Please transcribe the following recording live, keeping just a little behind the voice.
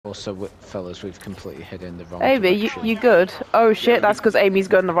Also, fellas, we've completely hidden the wrong Amy, direction. you good? Oh shit, that's because Amy's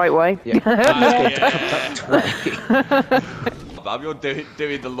going the right way. Yeah. You're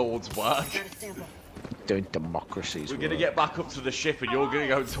doing the Lord's work. Doing democracy's We're work. gonna get back up to the ship and you're gonna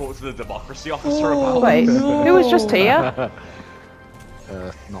go and talk to the democracy officer about Wait, it. who was just here?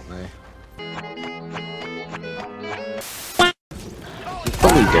 Not me. You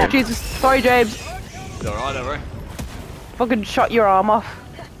probably did. Jesus, sorry James. It's alright, don't worry. Fucking shot your arm off.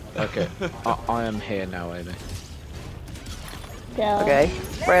 Okay, I am here now, Amy. Yeah. Okay,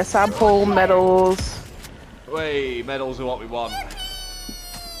 rare sample, medals. Wait, medals are what we want.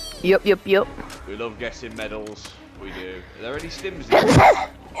 Yup. We love guessing medals. We do. Are there any stims in here?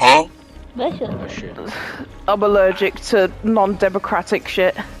 Huh? Oh shit. I'm allergic to non-democratic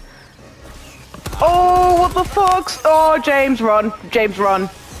shit. Oh, what the fuck? Oh, James, run. James, run.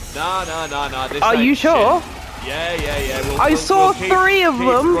 No. This Are ain't you sure? shit. Yeah. I saw keep, 3 of keep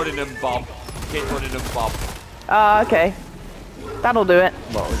them. Running them, Bob. Keep running them, Bob. Ah, okay. That'll do it.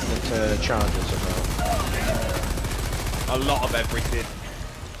 What was the charges about? A lot of everything.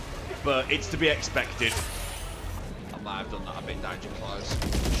 But it's to be expected. I might have done that a bit danger close.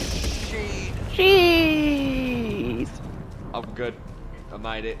 Jeez. I'm good. I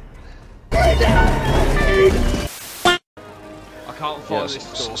made it. I can't find this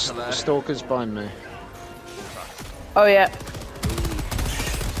stalker there. Stalker's behind me. Oh yeah.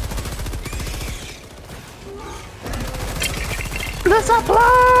 The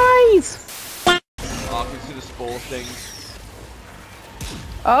supplies! Oh, I can see the spore things.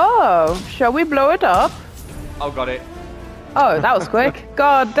 Oh, shall we blow it up? Oh, got it. Oh, that was quick.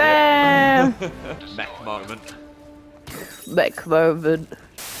 God damn! Mech moment. Mech moment.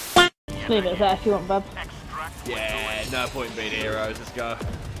 Leave it there if you want, bub. Yeah, no point in being heroes. Let's go.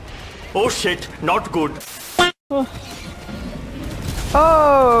 Oh shit, not good.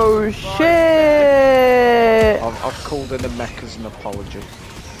 Oh shit! I've called in a mech as an apology.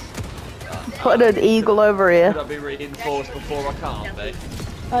 Put an eagle over here. Could I be reinforced before I can't be?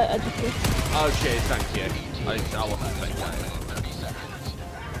 I just did. Oh shit, thank you. I wasn't expecting that.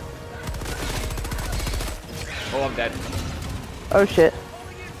 Oh, I'm dead. Oh shit.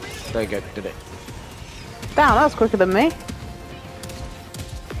 There you go, did it. Damn, that was quicker than me.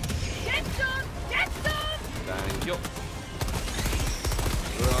 Thank you.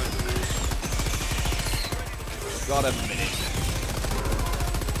 Right. Got a minute.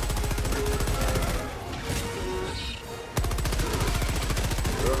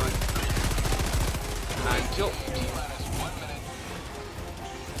 Right. Thank you.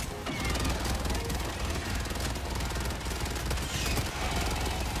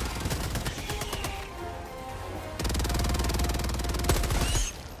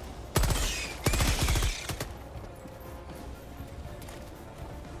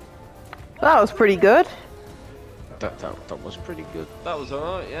 That was pretty good. That was pretty good. That was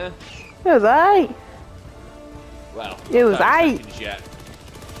alright, yeah. It was 8. Well, It was 30 8. seconds yet.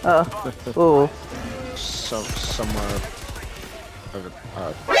 Oh. Oh. So somewhere over. No,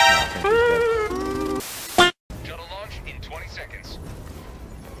 I think he's dead. Shuttle launch in 20 seconds.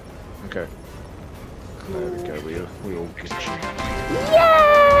 Okay. There we go. We all get you.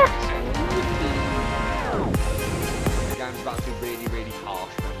 The game's about to be really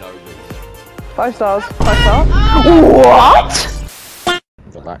harsh for no reason. 5 stars. 5 stars. What?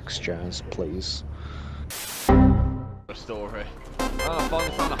 Relax, Jazz, please. A story. Oh, I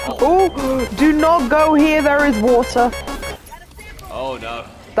finally found a hole. Oh, do not go here. There is water. Oh no.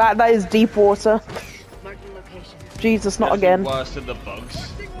 That is deep water. Jesus, not That's again. Worse than the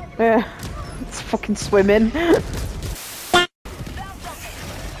bugs. Yeah, it's fucking swimming.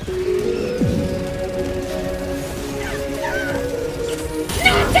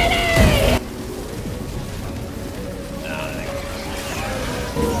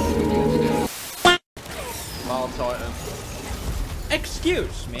 Mile Titan.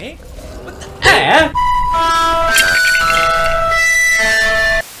 Excuse me? What the hell?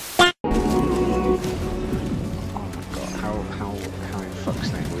 How in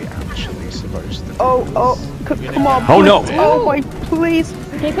fuck's name are we actually supposed to? Oh, come on. Oh, no. please. Oh my, please.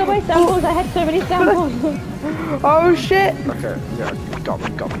 Take away samples, I had so many samples. Oh shit. Okay, yeah, got me.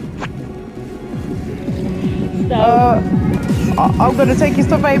 So, I'm gonna take your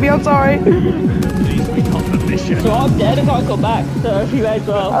stuff, baby. I'm sorry. Please, we got the mission. so I'm dead, I can't come back, so you may as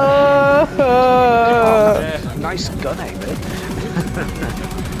well. Yeah. Nice gun, Amy.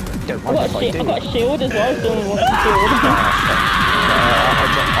 Don't I mind got if I do. a shield as well, so what's the shield?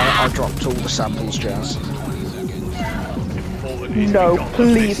 I dropped all the samples, Jazz. Important is we No, got the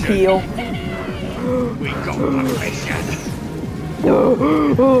please mission. heal. We got the mission.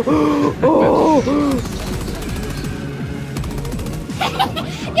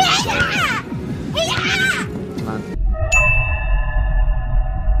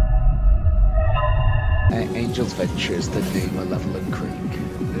 Angel's Venture is the name of Leveling Creek.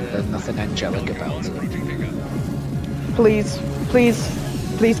 There's nothing angelic about it. Please, please,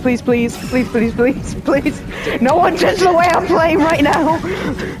 please, please, please, please, please, please, please. No one judge the way I'm playing right now.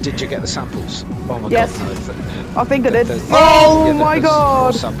 Did you get the samples? Oh my Yes. god, no. I think I did. There's- Oh yeah, my there's more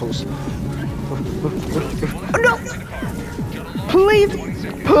god. samples. No. Please,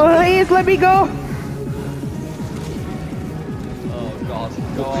 please let me go. Oh god,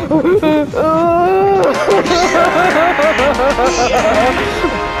 god.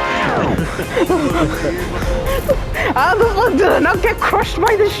 How the fuck did I not get crushed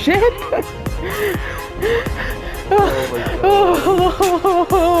by the shit?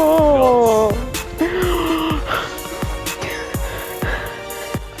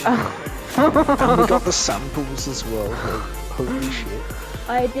 And we got the samples as well. Holy shit.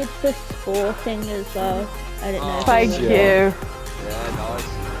 I did the score thing as well. I didn't know. if Thank it you. was- Yeah, nice.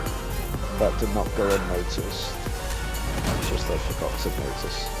 That did not go unnoticed. Just they forgot to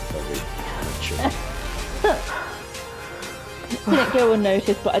notice that we mentioned. Didn't go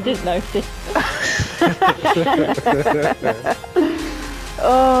unnoticed, but I did notice.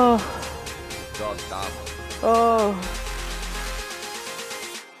 Oh, God damn. oh.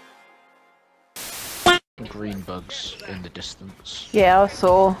 Green bugs in the distance. Yeah, I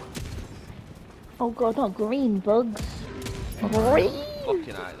saw. Oh god, not green bugs. Green.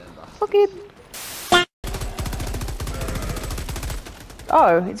 Fucking out then, bastard. Fucking.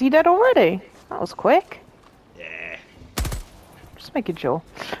 Oh, is he dead already? That was quick. Yeah. Just making sure.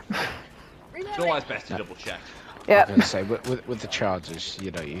 It's always best to double check. I'm Yeah, gonna say with the charges,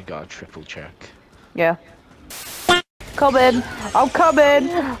 you know, you gotta triple check. yeah. Come in. I'm coming.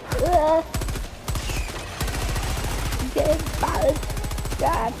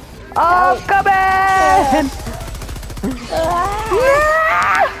 I'm coming.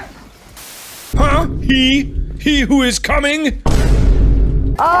 Huh? He who is coming?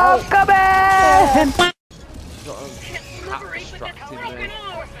 I'm coming.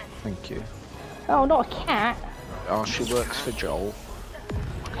 Thank you. Oh, not a cat. Oh, she works for Joel.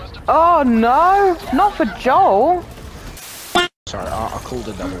 Oh no, not for Joel. Sorry, I called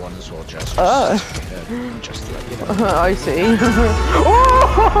another one as well, Jess. Just to let you know. I see.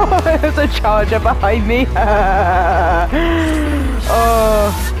 Oh, there's a charger behind me.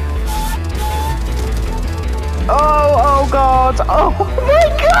 Oh. Oh god. Oh my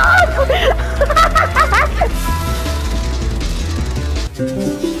god.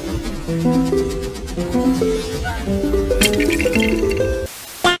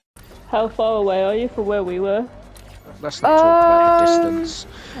 How far away are you from where we were? Let's not talk about your distance.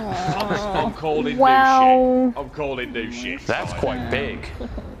 I'm calling Wow. new shit. I'm calling new shit. That's quite big.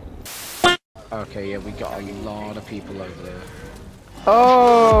 Okay, yeah, we got a lot of people over there.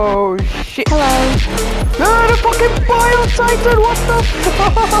 Oh shit. Hello. No, the fucking Bio Titan, what the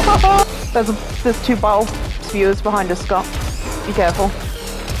fuck? There's two battle spewers behind us, Scott. Be careful.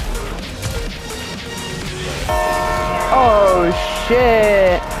 Oh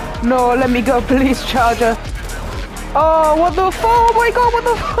shit. No, let me go, please, Charger. Oh, what the fuck? Oh my god, what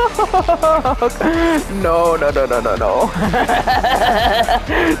the fuck? No, no, no, no, no, no.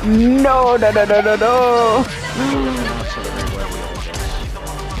 No, no, no, no, no, no.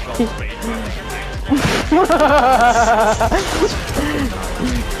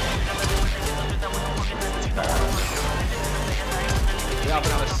 We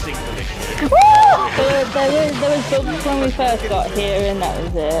haven't had a single issue. There was bugs when we first got here, and that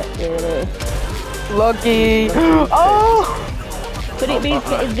was it, really. Lucky. Oh! But it means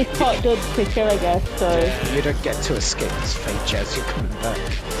getting this part done quicker, I guess, so... You don't get to escape this fate, Jazz, you're coming back.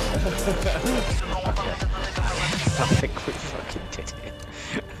 Okay. I think we fucking did it.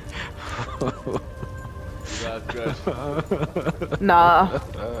 Good. Nah.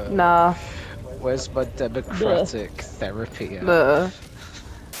 Nah. Where's my democratic therapy at?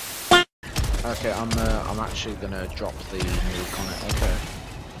 Okay, I'm actually gonna drop the nuke on it, okay.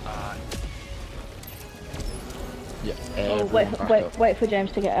 Yeah, Oh, wait for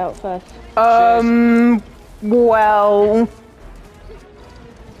James to get out first. Well...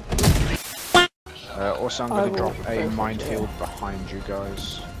 Also, I'm gonna drop a minefield behind you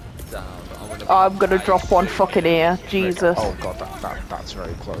guys. I'm gonna drop one fucking here. Jesus. Oh god, that's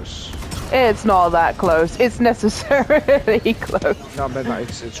very close. It's not that close. It's necessarily close. No, but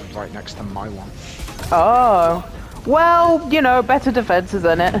it's right next to my one. Oh. Well, you know, better defense,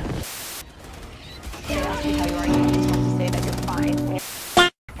 isn't it? They ask you how you are, you just have to say that you're fine.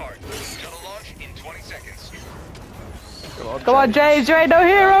 Come on, James, you ain't no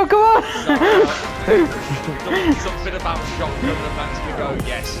hero, come on! Something about shotgun that makes me go,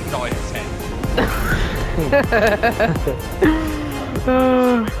 yes, 9 10.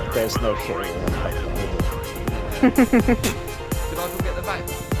 There's no hero. Did I forget the back?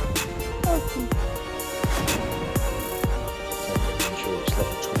 I'm sure it's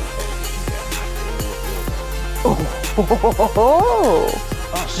level 25. Oh,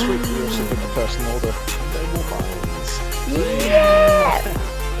 Oh, sweet, we also did the personal order. They will minds. yeah!